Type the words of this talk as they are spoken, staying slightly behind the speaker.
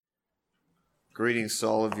Greetings to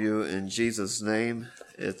all of you in Jesus' name.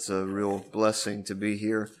 It's a real blessing to be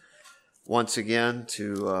here once again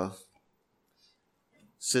to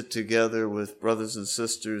sit together with brothers and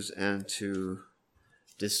sisters and to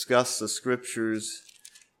discuss the Scriptures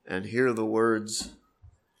and hear the words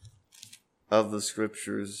of the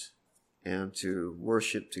Scriptures and to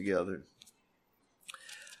worship together.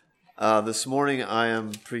 This morning I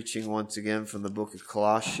am preaching once again from the book of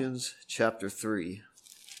Colossians, chapter 3.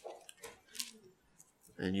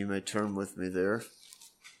 And you may turn with me there.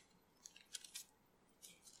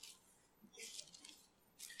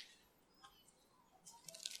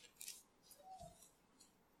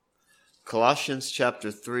 Colossians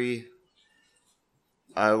chapter 3,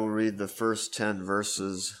 I will read the first 10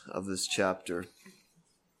 verses of this chapter.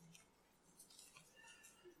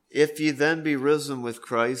 If ye then be risen with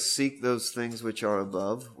Christ, seek those things which are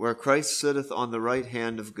above, where Christ sitteth on the right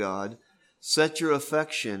hand of God. Set your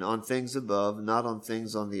affection on things above, not on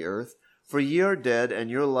things on the earth. For ye are dead, and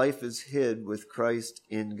your life is hid with Christ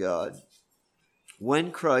in God. When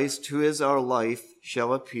Christ, who is our life,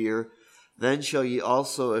 shall appear, then shall ye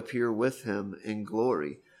also appear with him in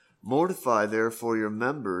glory. Mortify therefore your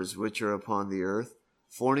members which are upon the earth,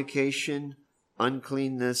 fornication,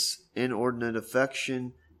 uncleanness, inordinate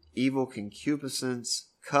affection, evil concupiscence,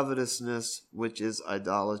 covetousness, which is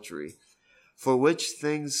idolatry. For which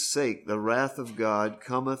things' sake the wrath of God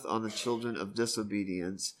cometh on the children of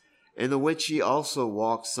disobedience, in the which ye also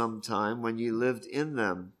walked sometime when ye lived in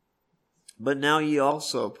them. But now ye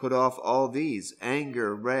also put off all these,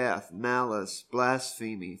 anger, wrath, malice,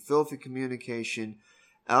 blasphemy, filthy communication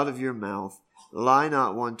out of your mouth. Lie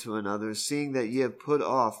not one to another, seeing that ye have put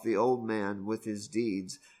off the old man with his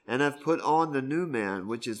deeds, and have put on the new man,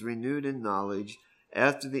 which is renewed in knowledge,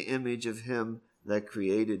 after the image of him that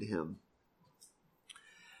created him.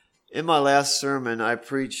 In my last sermon, I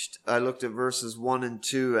looked at verses 1 and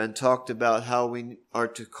 2 and talked about how we are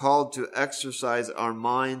called to exercise our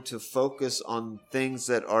mind to focus on things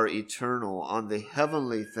that are eternal, on the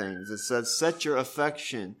heavenly things. It says, set your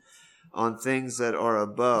affection on things that are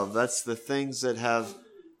above. That's the things that have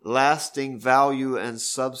lasting value and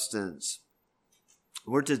substance.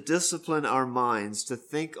 We're to discipline our minds to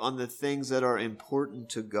think on the things that are important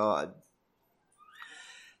to God.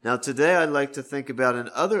 Now today I'd like to think about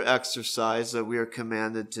another exercise that we are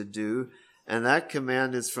commanded to do, and that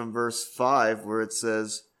command is from verse 5 where it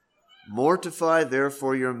says, mortify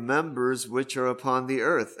therefore your members which are upon the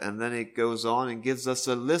earth. And then it goes on and gives us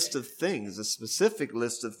a list of things, a specific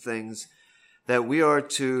list of things that we are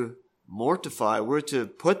to mortify. We're to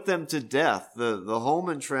put them to death. The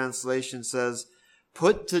Holman translation says,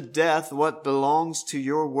 put to death what belongs to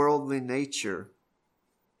your worldly nature.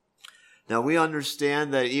 Now we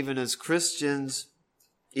understand that even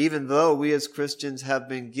though we as Christians have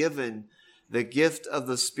been given the gift of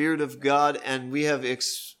the Spirit of God and we have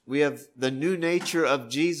the new nature of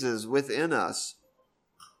Jesus within us,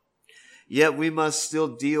 yet we must still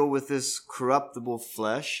deal with this corruptible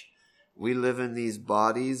flesh. We live in these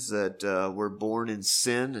bodies that were born in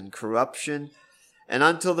sin and corruption. And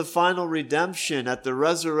until the final redemption at the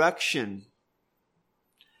resurrection,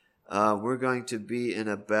 we're going to be in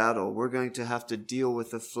a battle. We're going to have to deal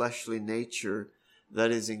with the fleshly nature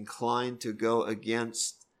that is inclined to go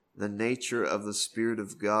against the nature of the Spirit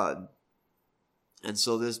of God. And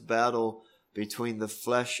so this battle between the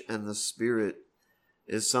flesh and the Spirit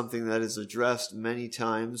is something that is addressed many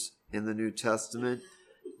times in the New Testament.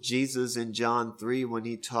 Jesus in John 3, when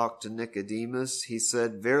he talked to Nicodemus, he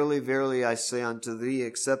said, verily, verily, I say unto thee,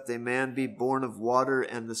 except a man be born of water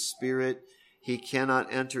and the Spirit, he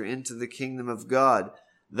cannot enter into the kingdom of God.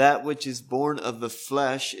 That which is born of the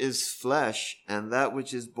flesh is flesh, and that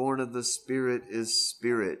which is born of the Spirit is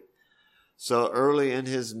spirit. So early in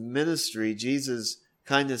his ministry, Jesus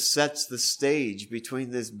kind of sets the stage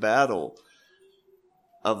between this battle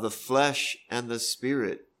of the flesh and the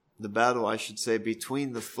Spirit. The battle, I should say,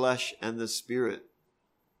 between the flesh and the Spirit.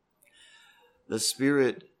 The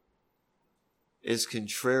Spirit is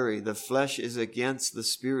contrary. The flesh is against the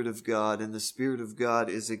Spirit of God, and the Spirit of God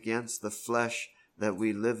is against the flesh that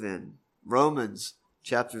we live in. Romans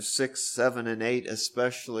chapter 6, 7, and 8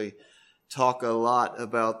 especially talk a lot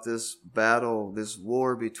about this battle, this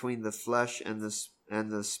war between the flesh and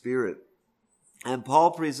the Spirit. And Paul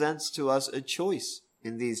presents to us a choice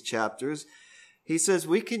in these chapters. He says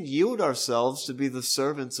we can yield ourselves to be the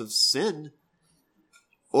servants of sin,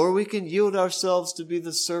 or we can yield ourselves to be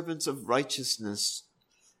the servants of righteousness.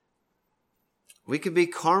 We can be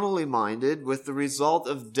carnally minded with the result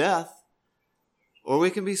of death, or we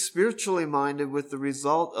can be spiritually minded with the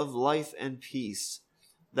result of life and peace.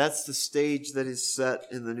 That's the stage that is set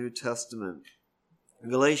in the New Testament.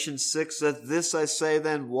 Galatians 6 says, "This I say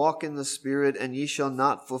then, walk in the Spirit, and ye shall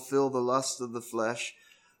not fulfill the lust of the flesh.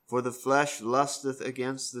 For the flesh lusteth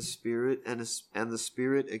against the Spirit, and the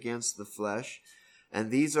Spirit against the flesh. And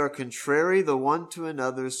these are contrary the one to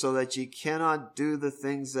another, so that ye cannot do the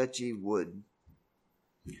things that ye would."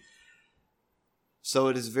 So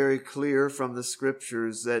it is very clear from the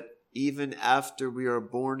Scriptures that even after we are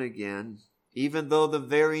born again, even though the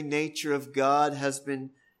very nature of God has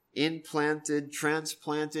been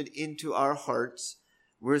transplanted into our hearts,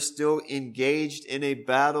 we're still engaged in a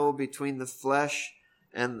battle between the flesh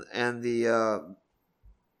and the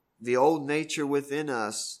old nature within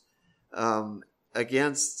us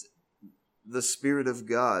against the Spirit of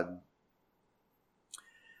God.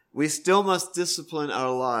 We still must discipline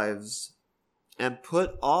our lives and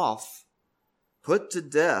put to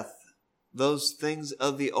death those things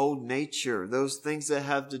of the old nature, those things that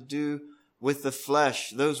have to do with the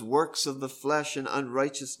flesh, those works of the flesh and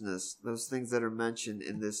unrighteousness, those things that are mentioned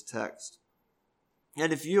in this text.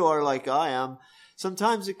 And if you are like I am,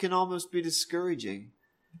 sometimes it can almost be discouraging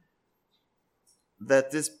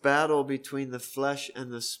that this battle between the flesh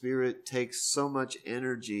and the Spirit takes so much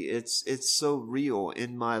energy. It's so real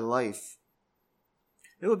in my life.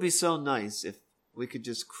 It would be so nice if we could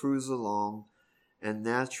just cruise along and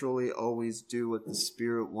naturally always do what the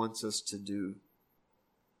Spirit wants us to do.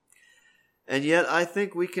 And yet I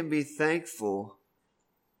think we can be thankful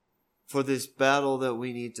for this battle that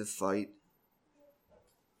we need to fight.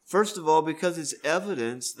 First of all, because it's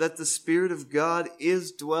evidence that the Spirit of God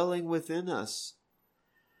is dwelling within us.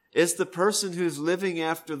 It's the person who's living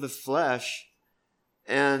after the flesh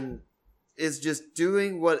and is just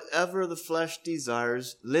doing whatever the flesh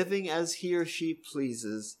desires, living as he or she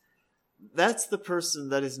pleases. That's the person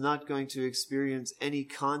that is not going to experience any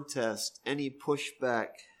contest, any pushback.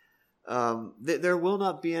 There will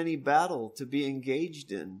not be any battle to be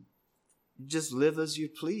engaged in. You just live as you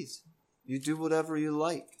please. You do whatever you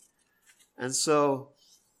like. And so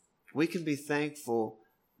we can be thankful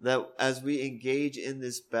that as we engage in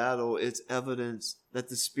this battle, it's evidence that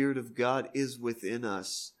the Spirit of God is within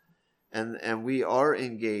us. And we are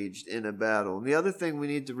engaged in a battle. And the other thing we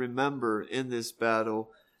need to remember in this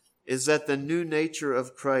battle is that the new nature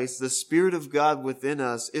of Christ, the Spirit of God within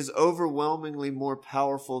us, is overwhelmingly more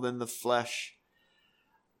powerful than the flesh.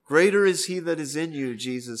 "Greater is he that is in you,"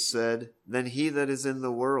 Jesus said, "than he that is in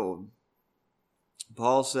the world."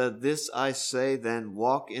 Paul said, "This I say then,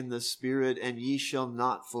 walk in the Spirit, and ye shall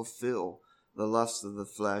not fulfill the lust of the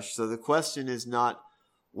flesh." So the question is not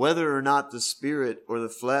whether or not the Spirit or the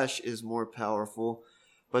flesh is more powerful,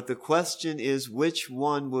 but the question is, which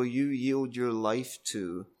one will you yield your life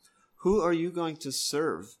to? Who are you going to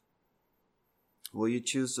serve? Will you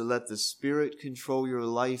choose to let the Spirit control your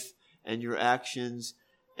life and your actions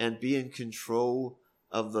and be in control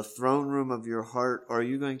of the throne room of your heart? Or are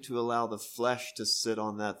you going to allow the flesh to sit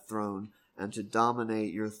on that throne and to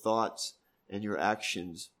dominate your thoughts and your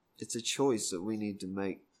actions? It's a choice that we need to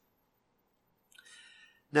make.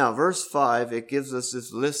 Now, verse 5, it gives us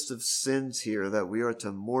this list of sins here that we are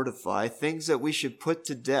to mortify, things that we should put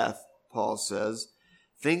to death, Paul says,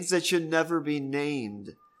 things that should never be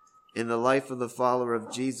named in the life of the follower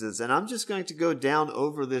of Jesus. And I'm just going to go down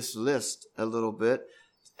over this list a little bit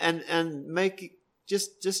and make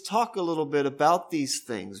just talk a little bit about these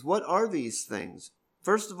things. What are these things?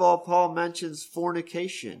 First of all, Paul mentions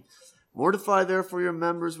fornication. "Mortify therefore your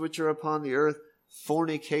members which are upon the earth."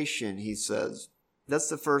 Fornication, he says. That's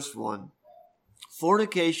the first one.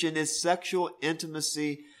 Fornication is sexual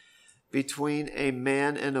intimacy between a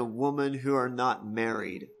man and a woman who are not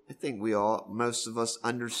married. I think most of us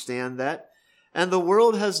understand that. And the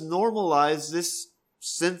world has normalized this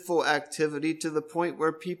sinful activity to the point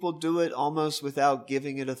where people do it almost without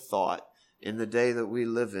giving it a thought in the day that we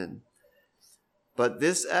live in. But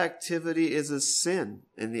this activity is a sin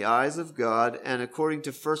in the eyes of God, and according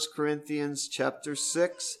to 1 Corinthians chapter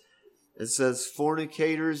 6, it says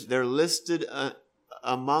fornicators, they're listed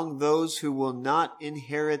among those who will not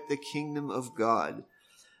inherit the kingdom of God.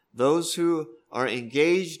 Those who are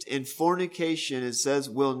engaged in fornication, it says,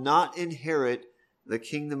 will not inherit the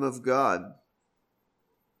kingdom of God.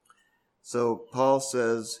 So Paul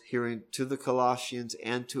says here to the Colossians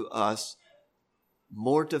and to us,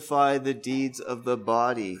 mortify the deeds of the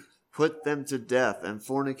body, put them to death. And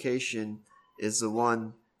fornication is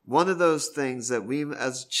one of those things that we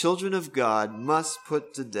as children of God must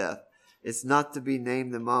put to death. It's not to be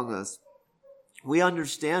named among us. We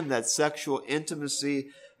understand that sexual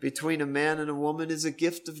intimacy between a man and a woman is a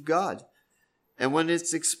gift of God. And when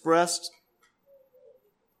it's expressed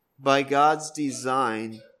by God's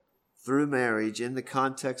design through marriage, in the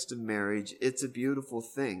context of marriage, it's a beautiful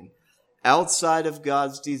thing. Outside of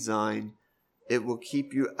God's design, it will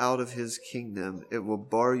keep you out of his kingdom. It will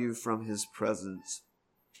bar you from his presence.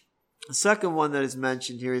 The second one that is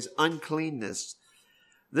mentioned here is uncleanness.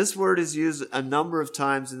 This word is used a number of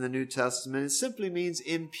times in the New Testament. It simply means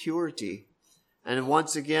impurity. And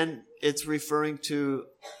once again, it's referring to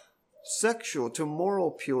sexual, to moral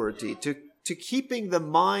purity, to keeping the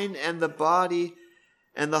mind and the body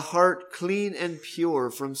and the heart clean and pure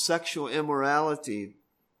from sexual immorality.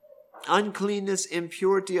 Uncleanness,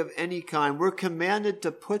 impurity of any kind, we're commanded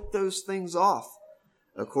to put those things off.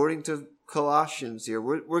 According to Colossians here,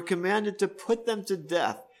 we're commanded to put them to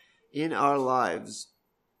death in our lives.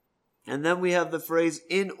 And then we have the phrase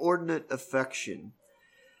inordinate affection.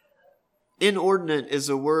 Inordinate is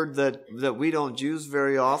a word that we don't use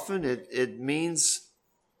very often. It means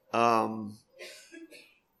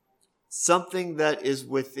something that is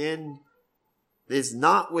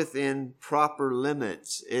not within proper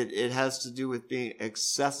limits. It has to do with being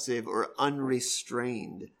excessive or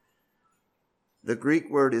unrestrained. The Greek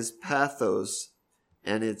word is pathos,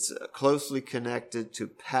 and it's closely connected to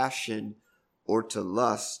passion or to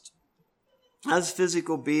lust. As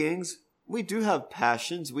physical beings, we do have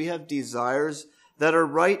passions. We have desires that are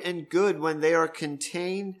right and good when they are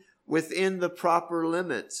contained within the proper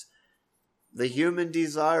limits. The human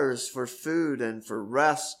desires for food and for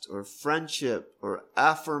rest or friendship or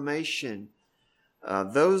affirmation,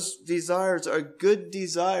 those desires are good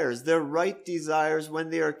desires. They're right desires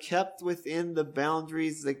when they are kept within the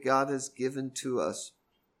boundaries that God has given to us.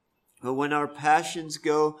 But when our passions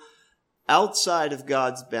go outside of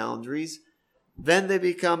God's boundaries, then they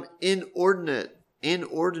become inordinate.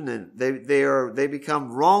 They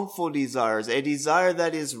become wrongful desires. A desire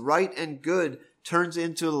that is right and good turns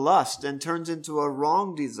into lust and turns into a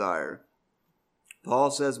wrong desire. Paul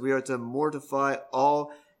says we are to mortify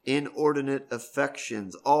all inordinate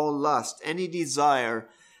affections, all lust, any desire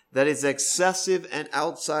that is excessive and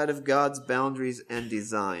outside of God's boundaries and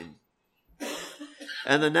design.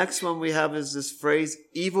 And the next one we have is this phrase,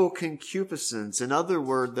 evil concupiscence, another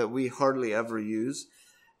word that we hardly ever use.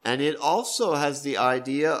 And it also has the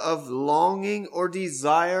idea of longing or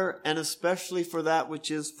desire, and especially for that which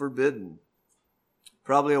is forbidden.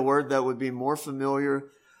 Probably a word that would be more familiar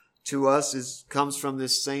to us comes from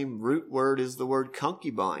this same root word is the word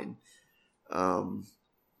concubine.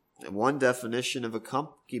 One definition of a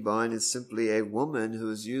concubine is simply a woman who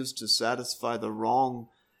is used to satisfy the wrong,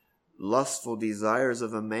 lustful desires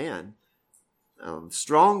of a man.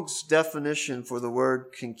 Strong's definition for the word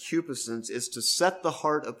concupiscence is to set the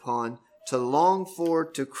heart upon, to long for,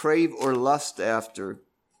 to crave or lust after.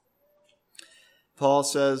 Paul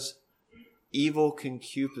says evil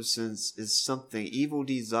concupiscence is something, evil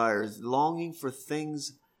desires, longing for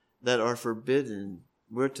things that are forbidden.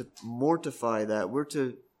 We're to mortify that. We're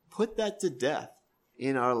to put that to death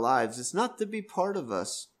in our lives. It's not to be part of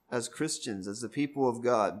us as Christians, as the people of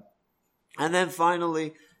God. And then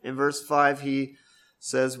finally, in verse 5, he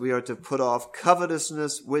says we are to put off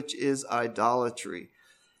covetousness, which is idolatry.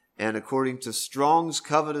 And according to Strong's,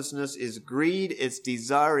 covetousness is greed, it's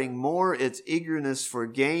desiring more, it's eagerness for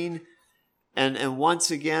gain, and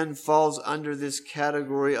once again falls under this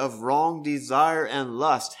category of wrong desire and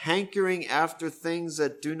lust, hankering after things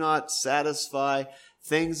that do not satisfy,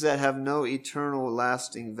 things that have no eternal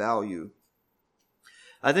lasting value.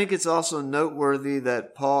 I think it's also noteworthy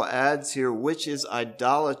that Paul adds here, which is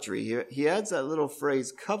idolatry. He adds that little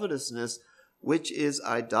phrase, covetousness, which is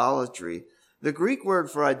idolatry. The Greek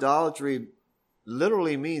word for idolatry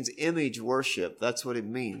literally means image worship. That's what it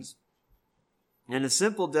means. And a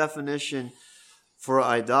simple definition for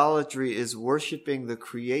idolatry is worshiping the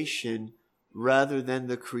creation rather than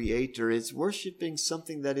the Creator. It's worshiping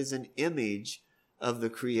something that is an image of the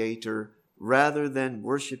Creator rather than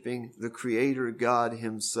worshiping the Creator God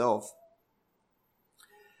Himself.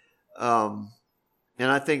 And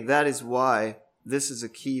I think that is why this is a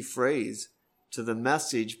key phrase to the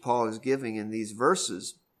message Paul is giving in these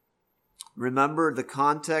verses. Remember the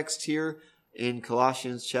context here in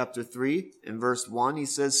Colossians chapter 3, in verse 1, he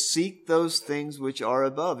says, seek those things which are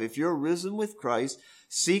above. If you're risen with Christ,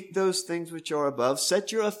 seek those things which are above.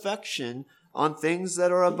 Set your affection on things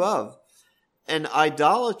that are above. And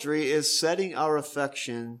idolatry is setting our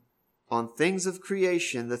affection on things of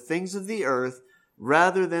creation, the things of the earth,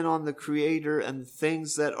 rather than on the Creator and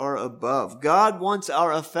things that are above. God wants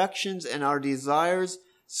our affections and our desires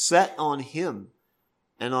set on Him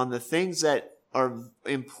and on the things that are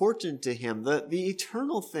important to Him, the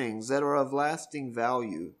eternal things that are of lasting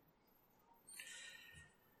value.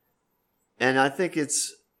 And I think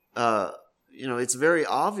it's it's very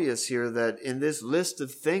obvious here that in this list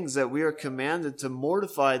of things that we are commanded to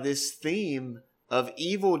mortify this theme of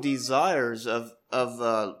evil desires, of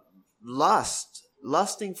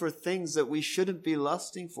lusting for things that we shouldn't be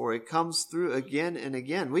lusting for. It comes through again and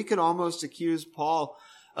again. We could almost accuse Paul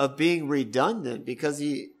of being redundant, because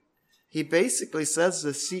he basically says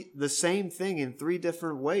the same thing in three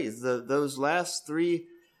different ways. Those last three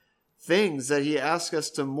things that he asks us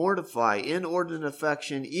to mortify: inordinate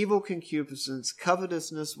affection, evil concupiscence,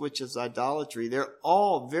 covetousness, which is idolatry. They're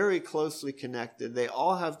all very closely connected. They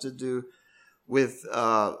all have to do with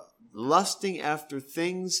lusting after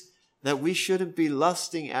things that we shouldn't be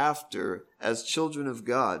lusting after as children of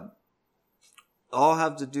God. All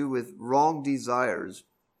have to do with wrong desires.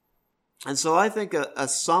 And so I think a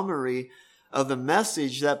summary of the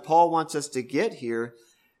message that Paul wants us to get here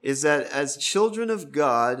is that as children of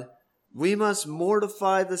God, we must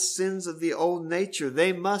mortify the sins of the old nature.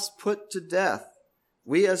 They must put to death.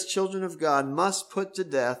 We as children of God must put to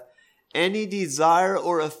death any desire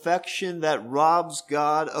or affection that robs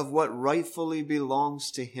God of what rightfully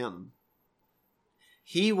belongs to Him.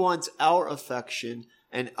 He wants our affection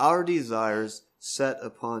and our desires set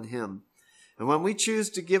upon Him. And when we choose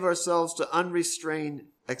to give ourselves to unrestrained,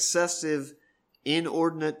 excessive,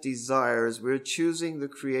 inordinate desires, we're choosing the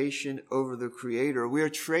creation over the Creator. We are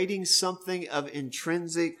trading something of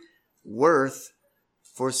intrinsic worth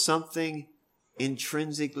for something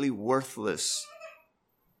intrinsically worthless.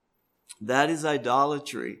 That is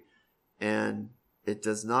idolatry, and it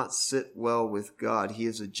does not sit well with God. He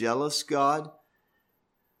is a jealous God.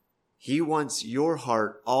 He wants your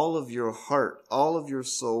heart, all of your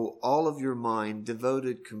soul, all of your mind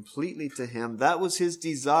devoted completely to Him. That was His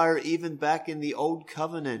desire even back in the Old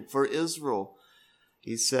Covenant for Israel.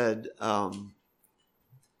 He said,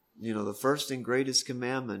 the first and greatest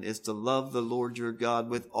commandment is to love the Lord your God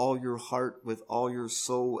with all your heart, with all your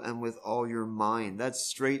soul, and with all your mind. That's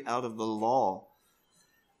straight out of the law.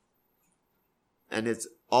 And it's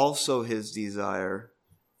also His desire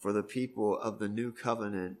for the people of the new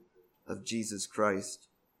covenant of Jesus Christ.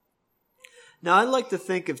 Now, I'd like to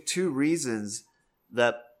think of two reasons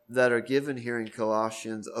that are given here in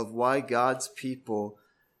Colossians of why God's people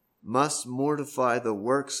must mortify the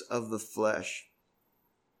works of the flesh.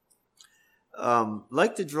 I'd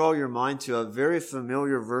like to draw your mind to a very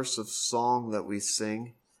familiar verse of song that we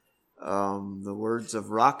sing. The words of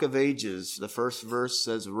Rock of Ages. The first verse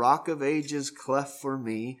says, "Rock of Ages, cleft for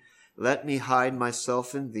me, let me hide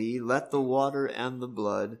myself in thee. Let the water and the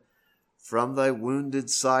blood from thy wounded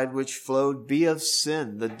side which flowed be of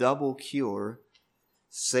sin the double cure.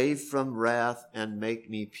 Save from wrath and make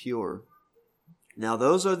me pure." Now,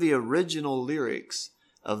 those are the original lyrics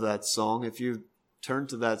of that song. If you turn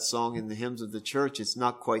to that song in the hymns of the church, it's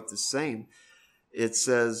not quite the same. It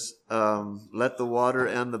says, "Let the water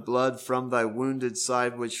and the blood from thy wounded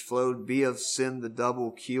side which flowed be of sin the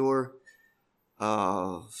double cure."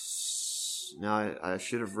 Now, I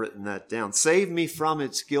should have written that down. "Save me from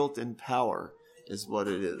its guilt and power," is what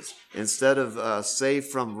it is. Instead of "save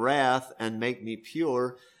from wrath and make me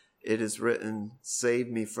pure," it is written, "Save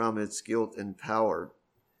me from its guilt and power."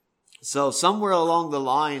 So somewhere along the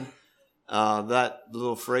line, that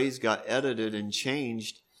little phrase got edited and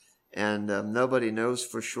changed, and nobody knows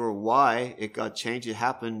for sure why it got changed. It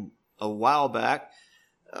happened a while back.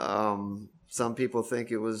 Some people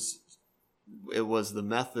think it was the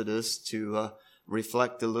Methodists to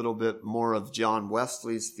reflect a little bit more of John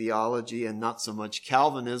Wesley's theology and not so much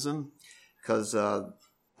Calvinism, because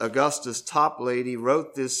Augustus Toplady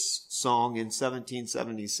wrote this song in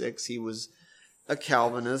 1776. He was a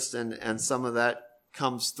Calvinist, and some of that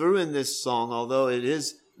comes through in this song, although it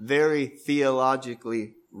is very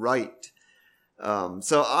theologically right.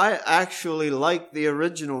 So I actually like the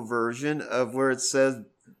original version of where it says,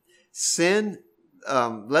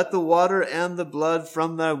 "Let the water and the blood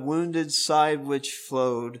from thy wounded side which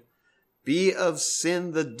flowed be of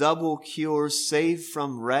sin the double cure, save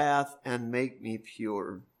from wrath and make me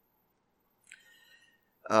pure."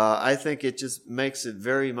 I think it just makes it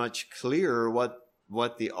very much clearer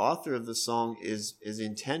what the author of the song is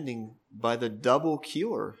intending by the double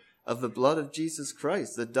cure of the blood of Jesus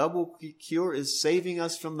Christ. The double cure is saving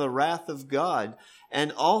us from the wrath of God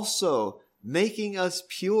and also making us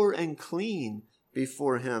pure and clean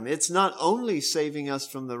before Him. It's not only saving us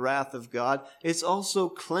from the wrath of God, it's also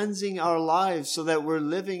cleansing our lives so that we're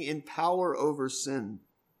living in power over sin.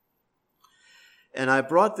 And I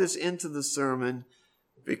brought this into the sermon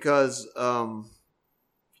because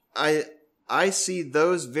I see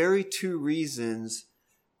those very two reasons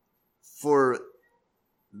for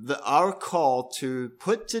our call to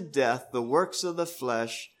put to death the works of the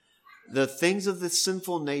flesh the things of the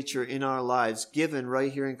sinful nature in our lives given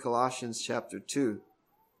right here in Colossians chapter 2.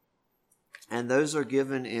 And those are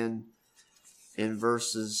given in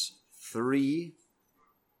verse 4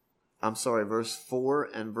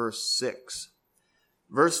 and verse 6.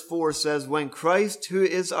 Verse 4 says, "When Christ, who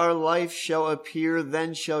is our life, shall appear,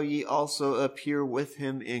 then shall ye also appear with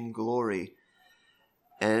him in glory."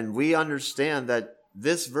 And we understand that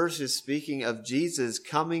this verse is speaking of Jesus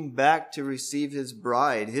coming back to receive his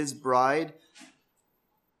bride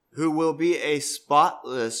who will be a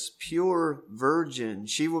spotless, pure virgin.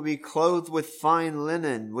 She will be clothed with fine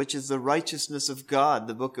linen, which is the righteousness of God,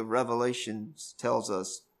 the book of Revelation tells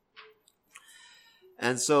us.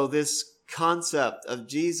 And so this concept of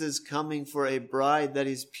Jesus coming for a bride that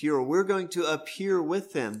is pure, we're going to appear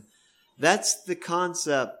with him. That's the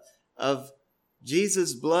concept of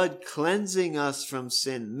Jesus' blood cleansing us from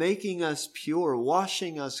sin, making us pure,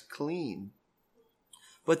 washing us clean.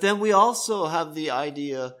 But then we also have the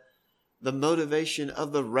idea, the motivation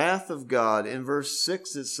of the wrath of God. In verse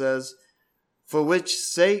 6 it says, "For which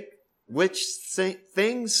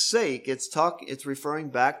things' sake," it's referring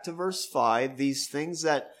back to verse 5, these things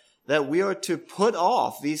that we are to put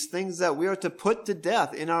off, these things that we are to put to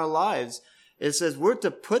death in our lives. It says we're to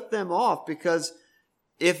put them off, because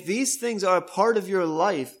if these things are a part of your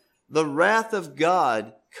life, the wrath of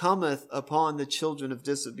God cometh upon the children of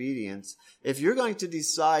disobedience. If you're going to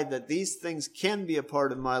decide that these things can be a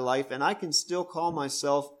part of my life and I can still call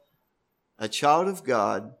myself a child of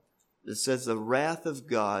God, it says the wrath of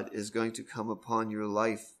God is going to come upon your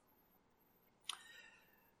life.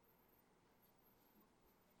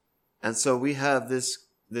 And so we have this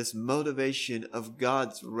motivation of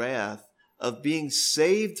God's wrath, of being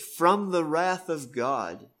saved from the wrath of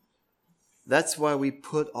God. That's why we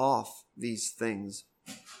put off these things.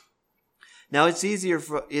 Now it's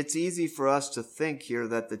easy for us to think here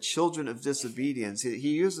that the children of disobedience, he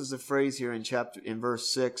uses a phrase here in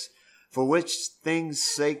verse 6, "For which things'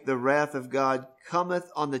 sake the wrath of God cometh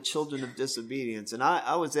on the children of disobedience." And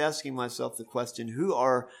I was asking myself the question, who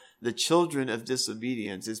are the children of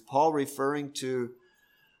disobedience? Is Paul referring to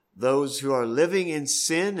those who are living in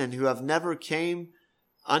sin and who have never came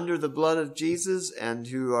under the blood of Jesus and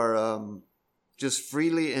who are just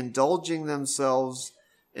freely indulging themselves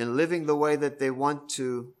in living the way that they want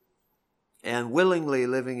to and willingly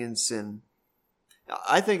living in sin?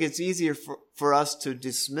 I think it's easier for us to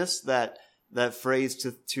dismiss that phrase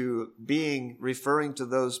to being referring to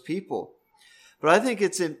those people. But I think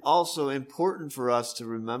it's also important for us to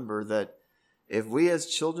remember that if we as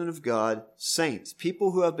children of God, saints,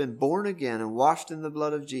 people who have been born again and washed in the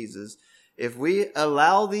blood of Jesus, if we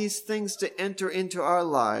allow these things to enter into our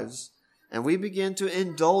lives and we begin to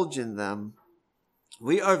indulge in them,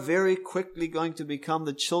 we are very quickly going to become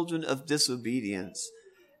the children of disobedience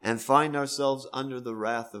and find ourselves under the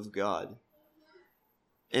wrath of God.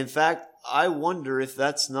 In fact, I wonder if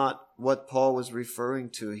that's not what Paul was referring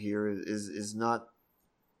to here, is not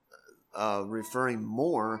referring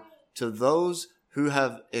more to those who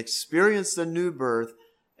have experienced the new birth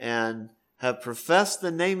and have professed the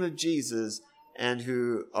name of Jesus and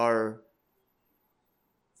who are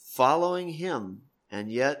following him and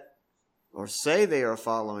yet, or say they are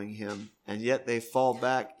following him, and yet they fall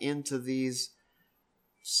back into these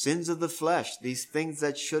sins of the flesh, these things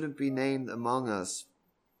that shouldn't be named among us.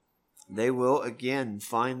 They will again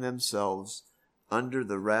find themselves under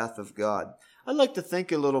the wrath of God. I'd like to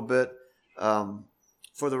think a little bit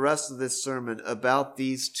for the rest of this sermon about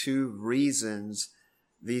these two reasons,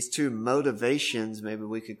 these two motivations, maybe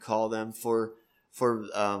we could call them, for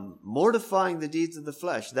mortifying the deeds of the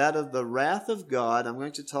flesh. That of the wrath of God, I'm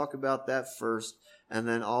going to talk about that first, and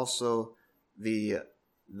then also the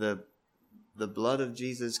blood of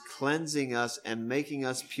Jesus cleansing us and making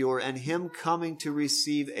us pure, and him coming to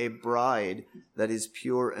receive a bride that is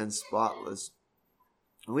pure and spotless.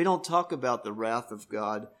 We don't talk about the wrath of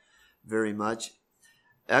God very much.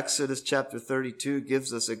 Exodus chapter 32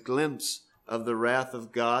 gives us a glimpse of the wrath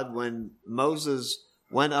of God. When Moses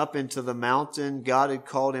went up into the mountain, God had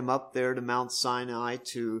called him up there to Mount Sinai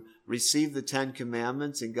to receive the 10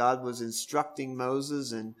 Commandments, and God was instructing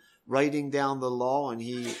Moses and writing down the law, and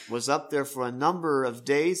he was up there for a number of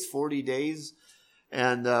days, 40 days,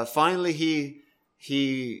 and finally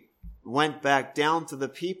he went back down to the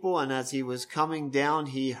people, and as he was coming down,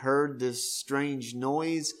 he heard this strange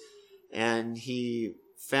noise, and he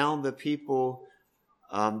found the people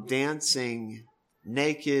dancing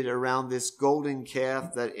naked around this golden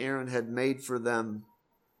calf that Aaron had made for them.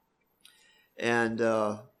 And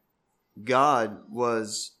God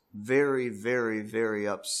was very, very, very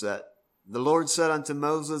upset The Lord said unto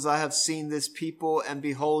Moses, I have seen this people, and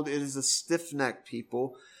behold, it is a stiff-necked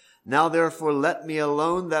people. Now therefore let me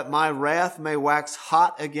alone, that my wrath may wax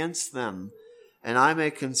hot against them, and I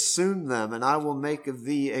may consume them, and I will make of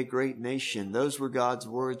thee a great nation. Those were God's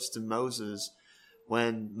words to Moses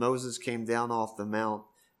when Moses came down off the mount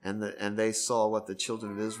and they saw what the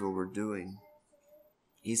children of Israel were doing.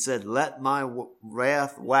 He said, let my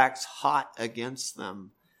wrath wax hot against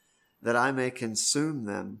them, that I may consume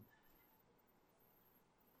them.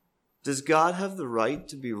 Does God have the right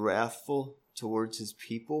to be wrathful towards his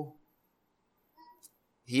people?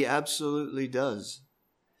 He absolutely does.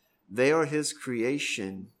 They are his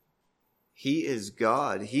creation. He is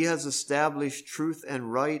God. He has established truth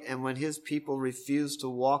and right, and when his people refuse to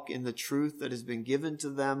walk in the truth that has been given to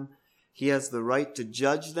them, he has the right to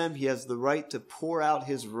judge them. He has the right to pour out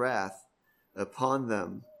his wrath upon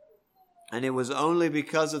them. And it was only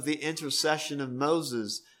because of the intercession of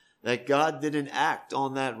Moses that God didn't act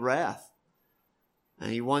on that wrath.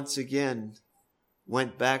 And he once again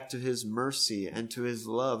went back to his mercy and to his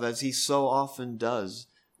love, as he so often does,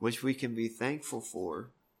 which we can be thankful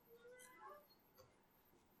for.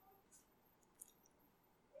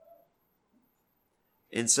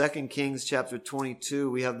 In 2 Kings chapter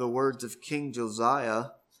 22, we have the words of King Josiah.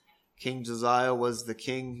 King Josiah was the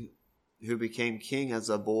king who became king as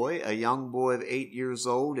a boy, a young boy of 8 years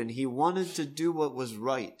old, and he wanted to do what was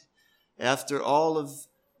right. After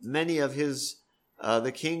many of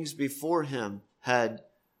the kings before him had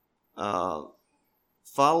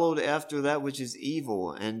followed after that which is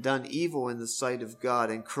evil and done evil in the sight of God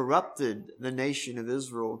and corrupted the nation of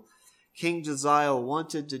Israel, King Josiah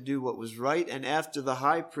wanted to do what was right. And after the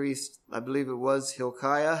high priest, I believe it was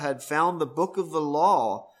Hilkiah, had found the book of the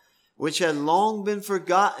law, which had long been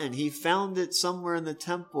forgotten, he found it somewhere in the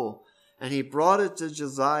temple, and he brought it to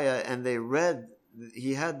Josiah, and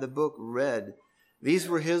he had the book read. These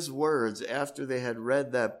were his words after they had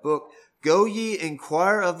read that book. Go ye,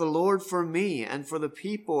 inquire of the Lord for me, and for the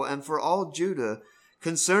people, and for all Judah,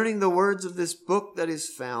 concerning the words of this book that is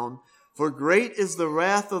found. For great is the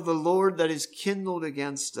wrath of the Lord that is kindled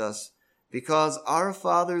against us, because our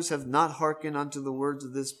fathers have not hearkened unto the words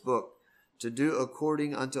of this book, to do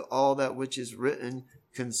according unto all that which is written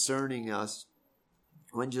concerning us.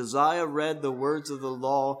 When Josiah read the words of the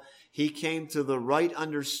law, he came to the right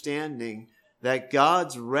understanding that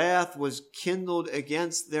God's wrath was kindled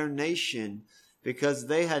against their nation because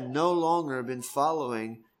they had no longer been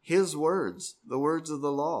following his words, the words of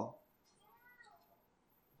the law.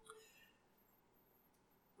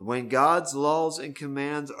 When God's laws and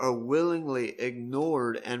commands are willingly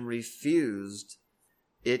ignored and refused,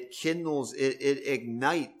 it kindles, it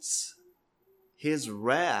ignites his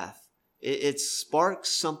wrath. It sparks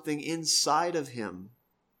something inside of him.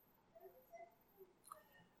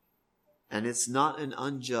 And it's not an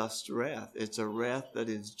unjust wrath. It's a wrath that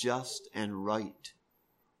is just and right.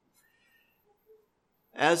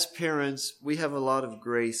 As parents, we have a lot of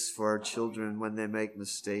grace for our children when they make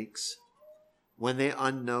mistakes, when they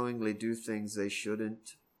unknowingly do things they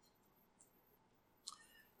shouldn't.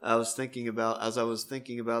 As I was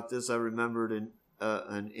thinking about this, I remembered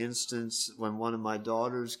an instance when one of my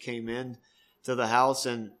daughters came in to the house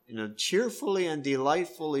and, cheerfully and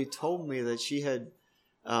delightfully told me that she had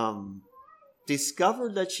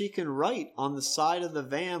discovered that she can write on the side of the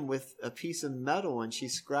van with a piece of metal, and she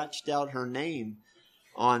scratched out her name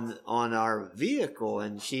on our vehicle,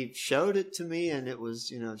 and she showed it to me, and it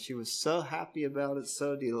was, she was so happy about it,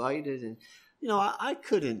 so delighted. And, I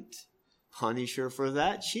couldn't punish her for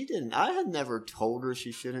that. She didn't. I had never told her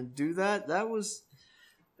she shouldn't do that. That was,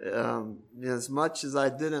 as much as I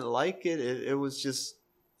didn't like it, it was just,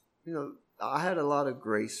 I had a lot of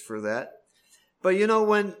grace for that. But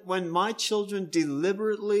when my children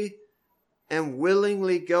deliberately and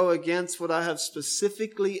willingly go against what I have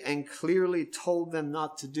specifically and clearly told them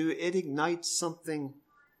not to do, it ignites something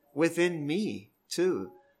within me too.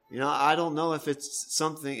 I don't know if it's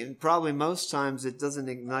something, and probably most times it doesn't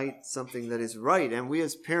ignite something that is right. And we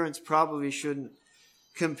as parents probably shouldn't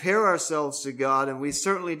compare ourselves to God, and we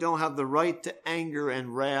certainly don't have the right to anger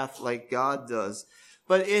and wrath like God does.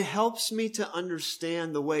 But it helps me to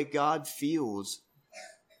understand the way God feels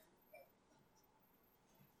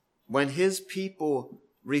when his people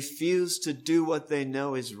refuse to do what they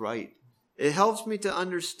know is right. It helps me to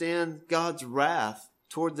understand God's wrath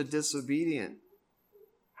toward the disobedient.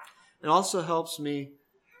 It also helps me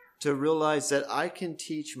to realize that I can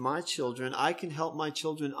teach my children, I can help my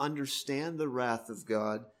children understand the wrath of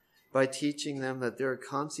God by teaching them that there are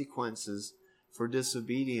consequences for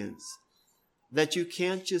disobedience. That you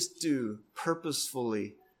can't just do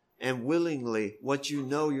purposefully and willingly what you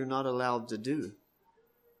know you're not allowed to do.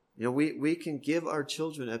 You know, we can give our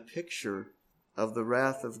children a picture of the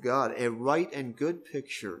wrath of God, a right and good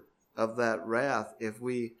picture of that wrath if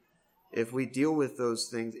we deal with those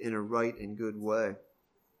things in a right and good way.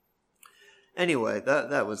 Anyway,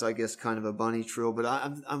 that was, I guess, kind of a bunny trail, but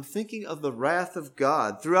I'm thinking of the wrath of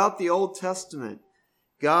God. Throughout the Old Testament,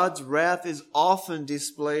 God's wrath is often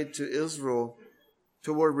displayed to Israel,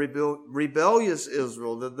 toward rebellious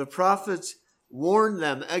Israel. The prophets warn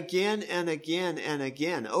them again and again and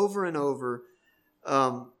again, over and over,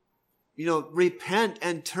 repent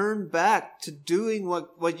and turn back to doing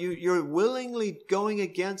what you're willingly going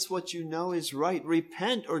against what you know is right.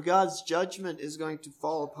 Repent, or God's judgment is going to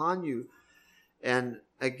fall upon you. And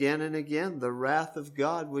again, the wrath of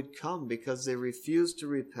God would come because they refused to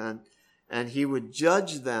repent, and he would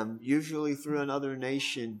judge them, usually through another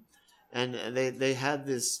nation. And they had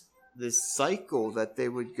this cycle that they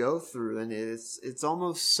would go through, and it's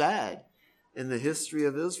almost sad in the history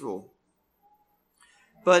of Israel.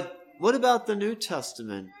 But what about the New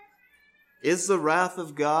Testament? Is the wrath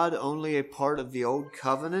of God only a part of the Old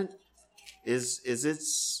Covenant? Is it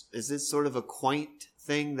sort of a quaint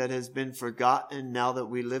thing that has been forgotten now that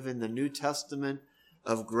we live in the New Testament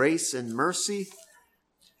of grace and mercy?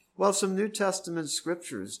 Well, some New Testament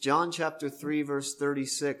scriptures. John chapter 3, verse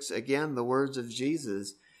 36. Again, the words of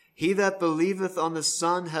Jesus. He that believeth on the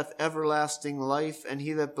Son hath everlasting life, and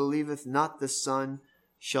he that believeth not the Son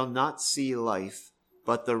shall not see life,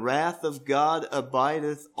 but the wrath of God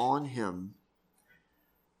abideth on him.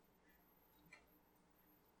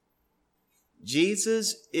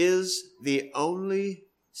 Jesus is the only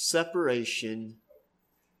separation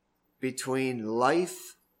between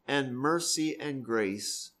life and mercy and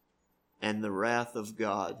grace and the wrath of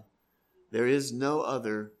God. There is no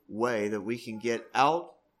other way that we can get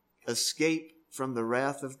out, escape from the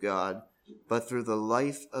wrath of God, but through the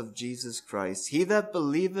life of Jesus Christ. He that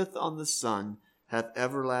believeth on the Son hath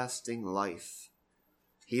everlasting life.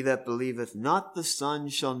 He that believeth not the Son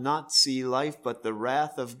shall not see life, but the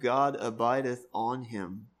wrath of God abideth on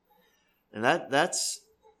him. And that's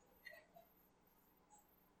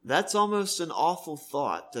almost an awful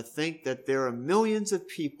thought, to think that there are millions of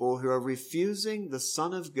people who are refusing the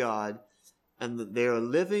Son of God, and that they are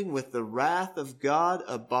living with the wrath of God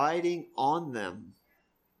abiding on them.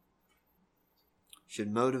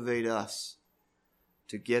 Should motivate us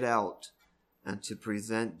to get out and to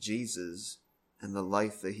present Jesus and the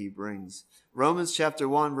life that he brings. Romans chapter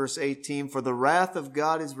 1, verse 18, for the wrath of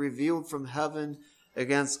God is revealed from heaven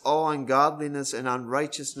against all ungodliness and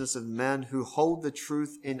unrighteousness of men who hold the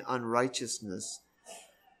truth in unrighteousness.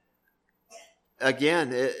 Again,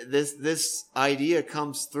 this idea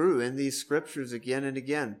comes through in these scriptures again and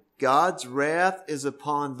again. God's wrath is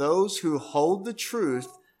upon those who hold the truth,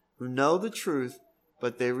 who know the truth,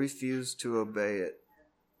 but they refuse to obey it.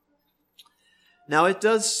 Now, it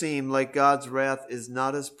does seem like God's wrath is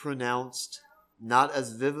not as pronounced, not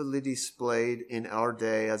as vividly displayed in our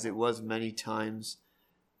day as it was many times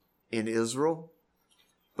in Israel.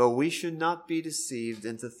 But we should not be deceived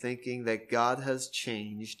into thinking that God has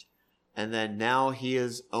changed and that now he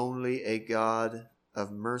is only a God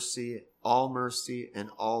of mercy and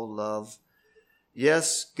all love.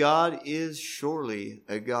 Yes, God is surely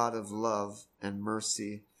a God of love and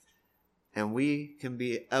mercy, and we can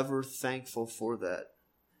be ever thankful for that.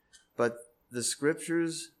 But the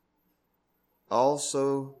scriptures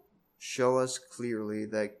also show us clearly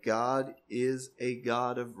that God is a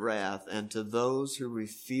God of wrath, and to those who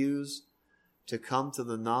refuse to come to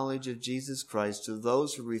the knowledge of Jesus Christ, to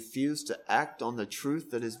those who refuse to act on the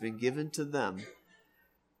truth that has been given to them,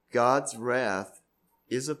 God's wrath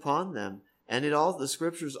is upon them. And the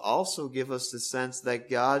scriptures also give us the sense that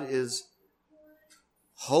God is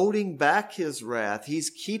holding back his wrath. He's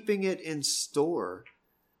keeping it in store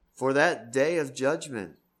for that day of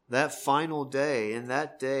judgment, that final day. And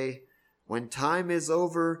that day, when time is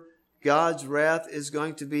over, God's wrath is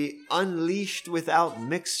going to be unleashed without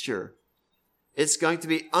mixture. It's going to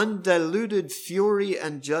be undiluted fury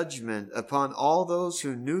and judgment upon all those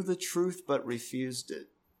who knew the truth but refused it.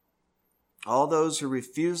 All those who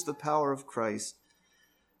refuse the power of Christ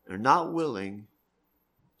are not willing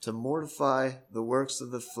to mortify the works of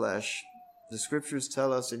the flesh. The scriptures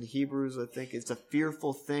tell us in Hebrews, I think, it's a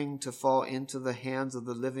fearful thing to fall into the hands of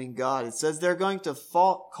the living God. It says they're going to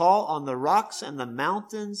call on the rocks and the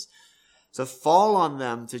mountains to fall on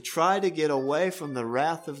them to try to get away from the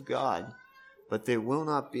wrath of God, but they will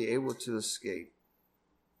not be able to escape.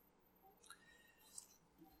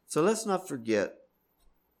 So let's not forget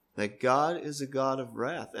that God is a God of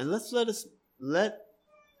wrath. And let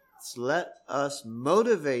let us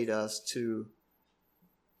motivate us to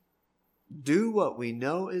do what we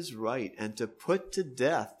know is right and to put to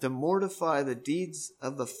death, to mortify the deeds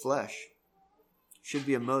of the flesh. Should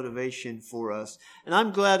be a motivation for us. And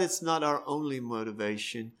I'm glad it's not our only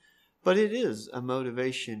motivation, but it is a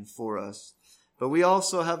motivation for us. But we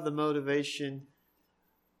also have the motivation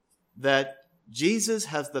that Jesus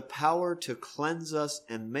has the power to cleanse us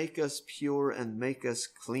and make us pure and make us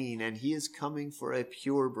clean. And he is coming for a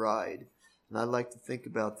pure bride. And I'd like to think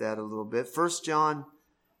about that a little bit. 1 John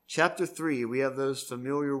chapter 3, we have those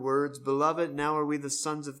familiar words. Beloved, now are we the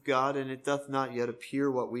sons of God, and it doth not yet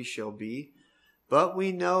appear what we shall be. But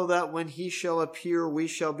we know that when he shall appear, we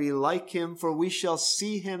shall be like him, for we shall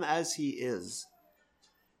see him as he is.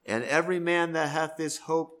 And every man that hath this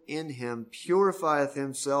hope in him purifieth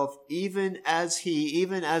himself, even as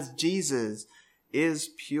Jesus is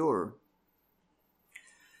pure.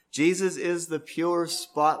 Jesus is the pure,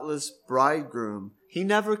 spotless bridegroom. He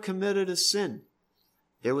never committed a sin.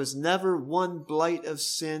 There was never one blight of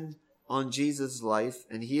sin on Jesus' life,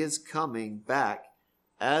 and he is coming back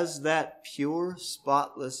as that pure,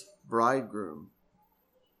 spotless bridegroom.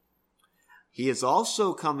 He is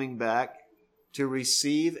also coming back to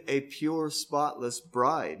receive a pure, spotless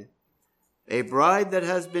bride. A bride that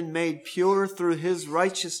has been made pure through his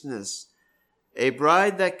righteousness. A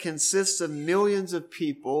bride that consists of millions of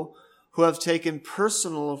people who have taken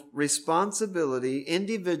personal responsibility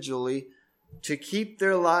individually to keep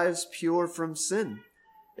their lives pure from sin.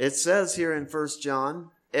 It says here in 1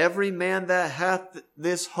 John, every man that hath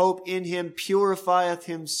this hope in him purifieth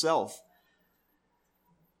himself.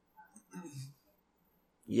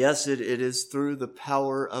 Yes, it is through the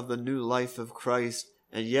power of the new life of Christ,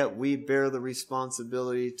 and yet we bear the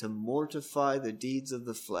responsibility to mortify the deeds of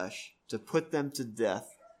the flesh, to put them to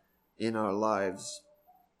death in our lives.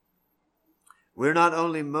 We're not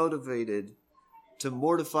only motivated to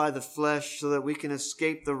mortify the flesh so that we can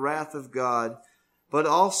escape the wrath of God, but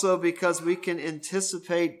also because we can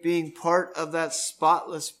anticipate being part of that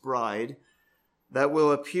spotless bride that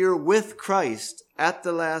will appear with Christ at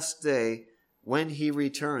the last day when he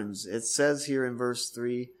returns. It says here in verse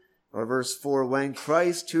 3 or verse 4, when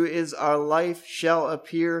Christ, who is our life, shall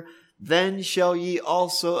appear, then shall ye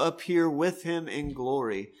also appear with him in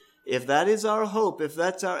glory. If that is our hope, if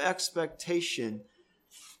that's our expectation,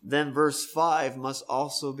 then verse 5 must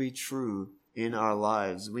also be true in our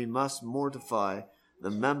lives. We must mortify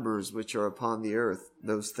the members which are upon the earth,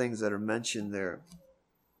 those things that are mentioned there.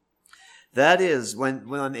 That is, when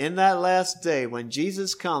in that last day, when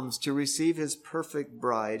Jesus comes to receive his perfect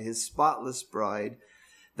bride, his spotless bride,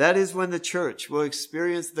 that is when the church will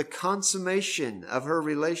experience the consummation of her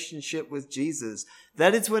relationship with Jesus.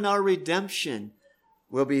 That is when our redemption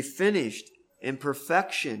will be finished in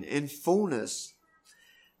perfection, in fullness.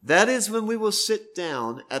 That is when we will sit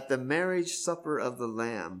down at the marriage supper of the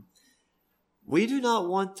Lamb. We do not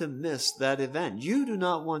want to miss that event. You do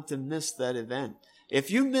not want to miss that event. If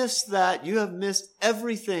you miss that, you have missed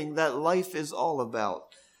everything that life is all about.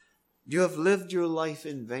 You have lived your life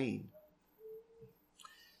in vain.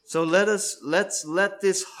 So let's let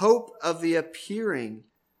this hope of the appearing,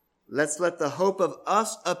 let's let the hope of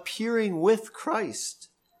us appearing with Christ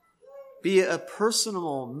be a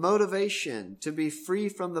personal motivation to be free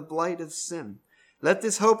from the blight of sin. Let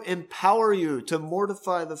this hope empower you to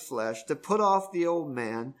mortify the flesh, to put off the old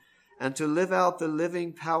man, and to live out the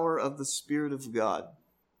living power of the Spirit of God.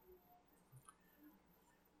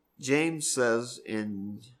 James says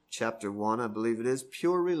in chapter 1, I believe it is,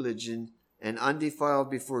 pure religion and undefiled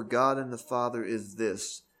before God and the Father is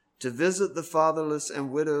this, to visit the fatherless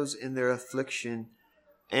and widows in their affliction,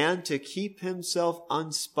 and to keep himself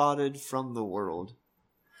unspotted from the world.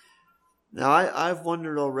 Now, I've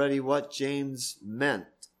wondered already what James meant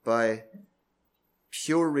by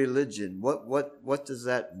pure religion. What does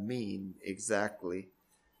that mean exactly?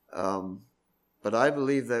 But I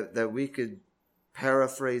believe that we could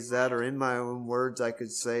paraphrase that, or in my own words, I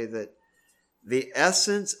could say that the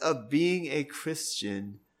essence of being a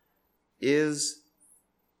Christian is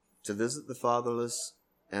to visit the fatherless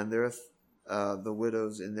and the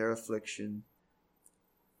widows in their affliction,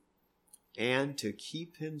 and to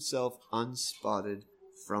keep himself unspotted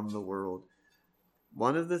from the world.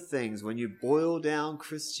 One of the things, when you boil down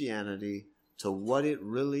Christianity to what it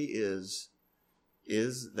really is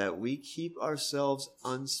that we keep ourselves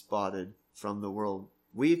unspotted from the world.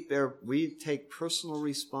 We take personal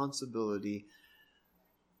responsibility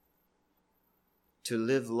to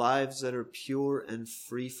live lives that are pure and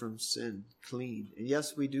free from sin, clean. And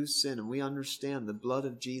yes, we do sin, and we understand the blood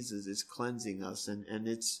of Jesus is cleansing us, and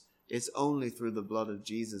it's only through the blood of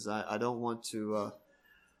Jesus. I don't want to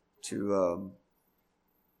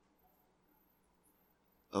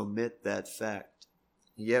omit that fact.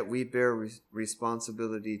 Yet we bear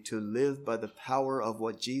responsibility to live by the power of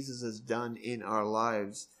what Jesus has done in our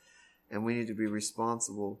lives, and we need to be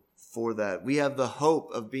responsible for that. We have the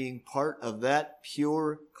hope of being part of that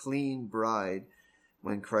pure, clean bride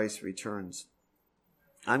when Christ returns.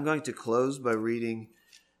 I'm going to close by reading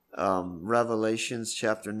Revelations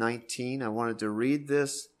chapter 19. I wanted to read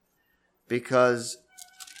this because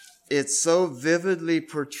it so vividly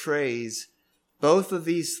portrays both of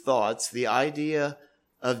these thoughts, the idea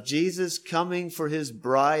of Jesus coming for his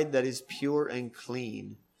bride that is pure and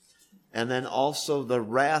clean, and then also the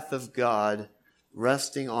wrath of God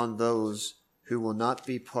resting on those who will not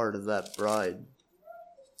be part of that bride.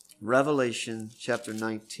 Revelation chapter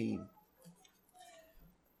 19.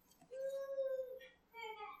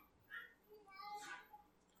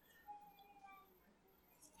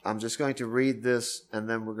 I'm just going to read this and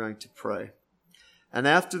then we're going to pray. And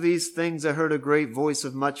after these things I heard a great voice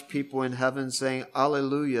of much people in heaven saying,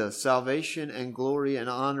 Alleluia, salvation and glory and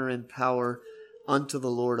honor and power unto the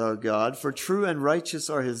Lord our God. For true and righteous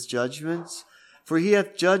are his judgments. For he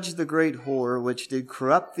hath judged the great whore, which did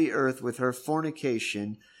corrupt the earth with her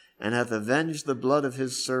fornication, and hath avenged the blood of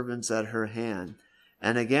his servants at her hand.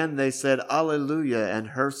 And again they said, Alleluia, and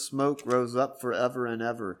her smoke rose up forever and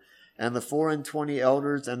ever. And the 24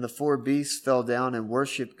 elders and the 4 beasts fell down and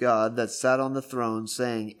worshipped God that sat on the throne,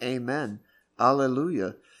 saying, Amen,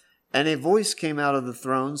 Alleluia. And a voice came out of the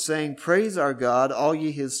throne, saying, Praise our God, all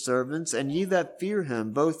ye his servants, and ye that fear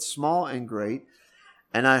him, both small and great.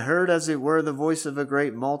 And I heard as it were the voice of a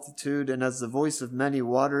great multitude, and as the voice of many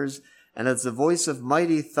waters, and as the voice of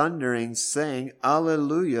mighty thunderings, saying,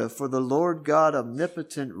 Alleluia, for the Lord God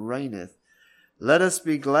omnipotent reigneth. Let us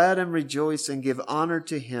be glad and rejoice and give honor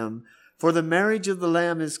to him, for the marriage of the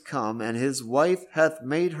Lamb is come, and his wife hath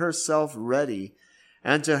made herself ready.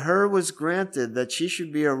 And to her was granted that she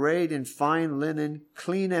should be arrayed in fine linen,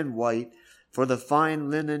 clean and white, for the fine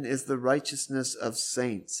linen is the righteousness of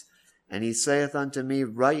saints. And he saith unto me,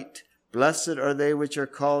 Write, blessed are they which are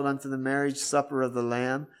called unto the marriage supper of the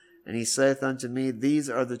Lamb. And he saith unto me, These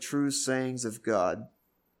are the true sayings of God.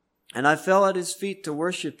 And I fell at his feet to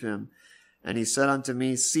worship him. And he said unto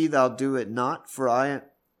me, See thou do it not, for I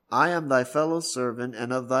am thy fellow servant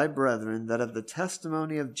and of thy brethren, that of the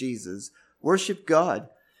testimony of Jesus worship God.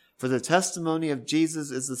 For the testimony of Jesus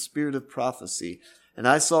is the spirit of prophecy. And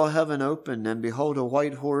I saw heaven open, and behold a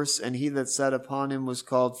white horse, and he that sat upon him was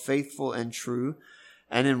called Faithful and True.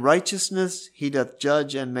 And in righteousness he doth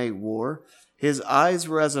judge and make war. His eyes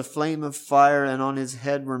were as a flame of fire, and on his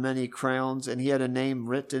head were many crowns, and he had a name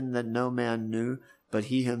written that no man knew, but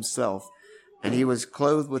he himself. And he was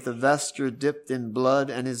clothed with a vesture dipped in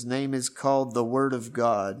blood, and his name is called the Word of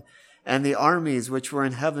God. And the armies which were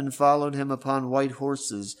in heaven followed him upon white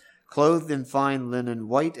horses, clothed in fine linen,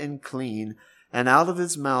 white and clean. And out of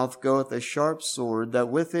his mouth goeth a sharp sword, that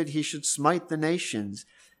with it he should smite the nations.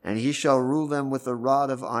 And he shall rule them with a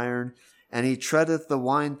rod of iron. And he treadeth the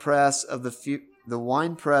winepress of the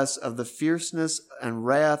fierceness and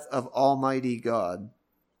wrath of Almighty God.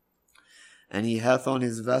 And he hath on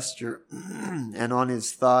his vesture and on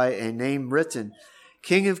his thigh a name written,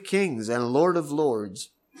 King of Kings and Lord of Lords.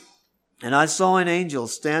 And I saw an angel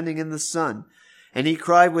standing in the sun, and he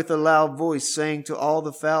cried with a loud voice, saying to all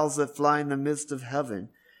the fowls that fly in the midst of heaven,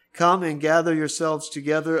 Come and gather yourselves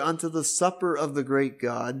together unto the supper of the great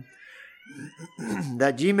God,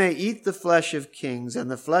 that ye may eat the flesh of kings,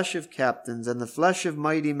 and the flesh of captains, and the flesh of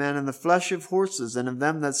mighty men, and the flesh of horses, and of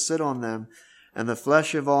them that sit on them, and the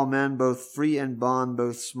flesh of all men, both free and bond,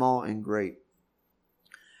 both small and great.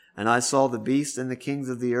 And I saw the beast and the kings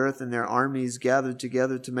of the earth and their armies gathered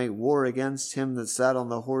together to make war against him that sat on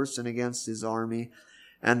the horse and against his army.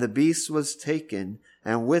 And the beast was taken,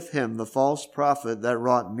 and with him the false prophet that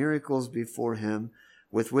wrought miracles before him,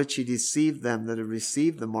 with which he deceived them that had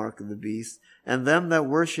received the mark of the beast, and them that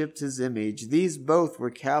worshipped his image. These both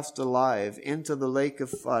were cast alive into the lake of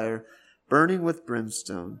fire, burning with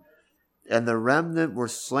brimstone. And the remnant were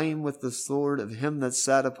slain with the sword of him that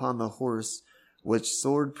sat upon the horse, which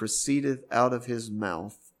sword proceedeth out of his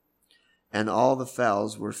mouth. And all the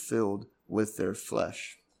fowls were filled with their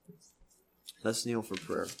flesh. Let's kneel for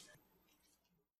prayer.